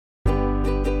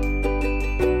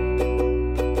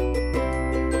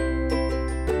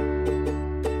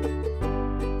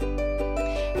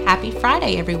Happy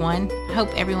Friday, everyone. I hope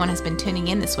everyone has been tuning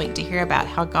in this week to hear about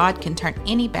how God can turn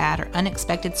any bad or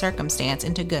unexpected circumstance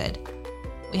into good.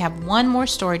 We have one more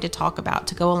story to talk about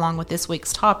to go along with this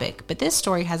week's topic, but this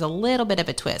story has a little bit of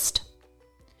a twist.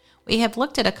 We have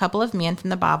looked at a couple of men from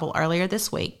the Bible earlier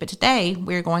this week, but today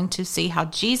we are going to see how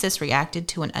Jesus reacted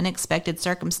to an unexpected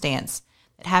circumstance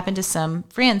that happened to some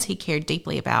friends he cared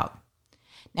deeply about.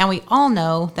 Now, we all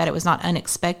know that it was not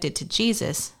unexpected to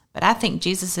Jesus, but I think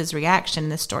Jesus' reaction in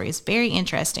this story is very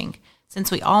interesting,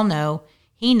 since we all know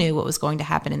he knew what was going to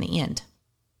happen in the end.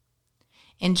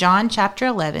 In John chapter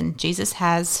 11, Jesus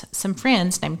has some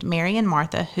friends named Mary and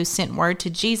Martha who sent word to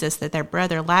Jesus that their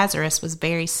brother Lazarus was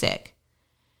very sick.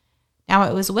 Now,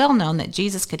 it was well known that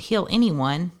Jesus could heal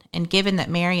anyone, and given that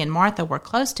Mary and Martha were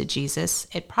close to Jesus,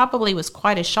 it probably was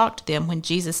quite a shock to them when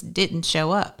Jesus didn't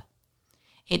show up.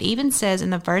 It even says in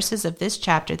the verses of this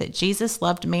chapter that Jesus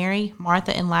loved Mary,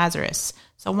 Martha, and Lazarus,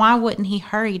 so why wouldn't he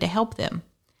hurry to help them?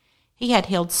 He had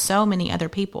healed so many other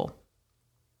people.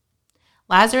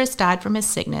 Lazarus died from his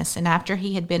sickness, and after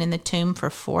he had been in the tomb for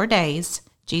 4 days,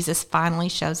 Jesus finally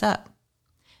shows up.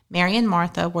 Mary and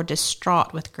Martha were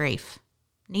distraught with grief.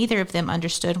 Neither of them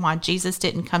understood why Jesus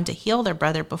didn't come to heal their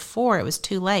brother before it was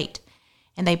too late,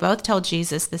 and they both told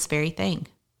Jesus this very thing.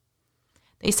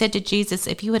 They said to Jesus,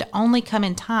 "If you had only come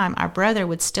in time, our brother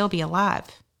would still be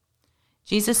alive."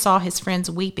 Jesus saw his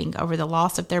friends weeping over the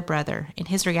loss of their brother, and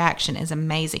his reaction is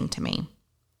amazing to me.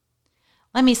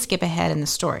 Let me skip ahead in the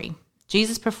story.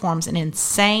 Jesus performs an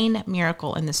insane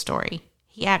miracle in the story.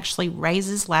 He actually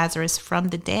raises Lazarus from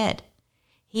the dead.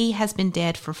 He has been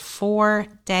dead for 4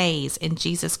 days, and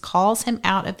Jesus calls him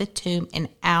out of the tomb, and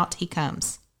out he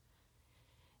comes.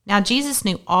 Now, Jesus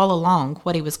knew all along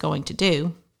what he was going to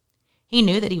do. He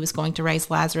knew that he was going to raise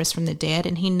Lazarus from the dead,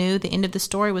 and he knew the end of the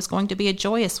story was going to be a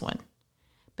joyous one.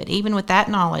 But even with that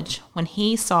knowledge, when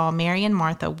he saw Mary and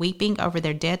Martha weeping over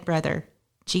their dead brother,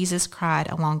 Jesus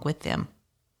cried along with them.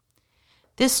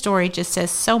 This story just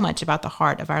says so much about the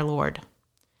heart of our Lord.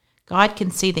 God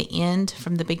can see the end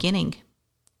from the beginning.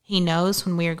 He knows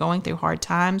when we are going through hard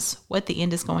times what the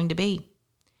end is going to be.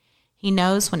 He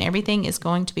knows when everything is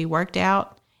going to be worked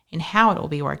out and how it will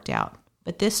be worked out.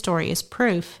 But this story is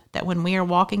proof that when we are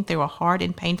walking through a hard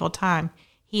and painful time,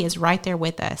 he is right there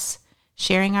with us,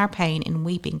 sharing our pain and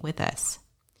weeping with us.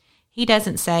 He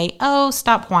doesn't say, "Oh,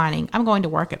 stop whining. I'm going to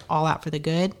work it all out for the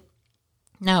good."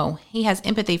 No, he has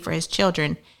empathy for his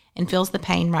children and feels the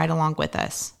pain right along with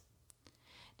us.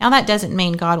 Now, that doesn't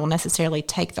mean God will necessarily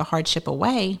take the hardship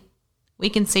away. We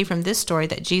can see from this story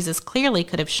that Jesus clearly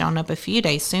could have shown up a few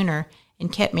days sooner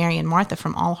and kept Mary and Martha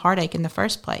from all heartache in the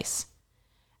first place.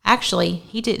 Actually,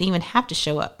 he didn't even have to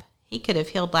show up. He could have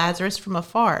healed Lazarus from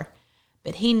afar,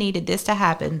 but he needed this to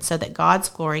happen so that God's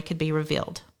glory could be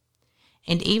revealed.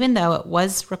 And even though it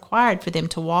was required for them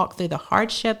to walk through the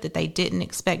hardship that they didn't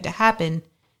expect to happen,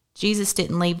 Jesus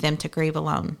didn't leave them to grieve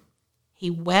alone.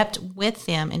 He wept with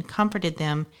them and comforted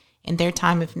them in their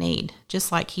time of need,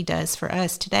 just like he does for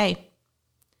us today.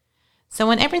 So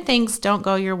whenever things don't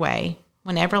go your way,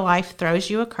 whenever life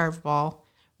throws you a curveball,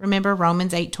 remember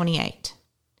Romans 8:28.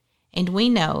 And we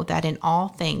know that in all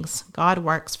things God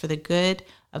works for the good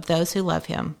of those who love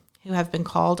him, who have been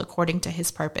called according to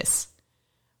his purpose.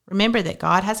 Remember that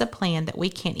God has a plan that we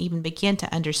can't even begin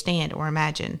to understand or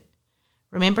imagine.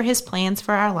 Remember his plans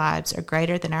for our lives are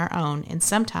greater than our own, and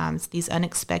sometimes these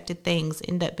unexpected things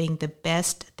end up being the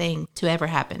best thing to ever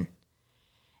happen.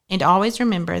 And always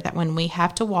remember that when we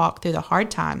have to walk through the hard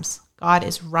times, God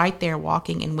is right there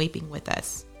walking and weeping with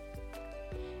us.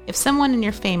 If someone in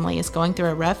your family is going through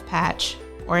a rough patch,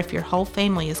 or if your whole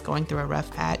family is going through a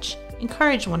rough patch,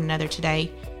 encourage one another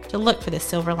today to look for the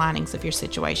silver linings of your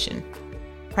situation.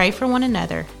 Pray for one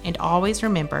another, and always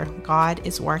remember God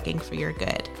is working for your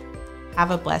good.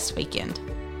 Have a blessed weekend.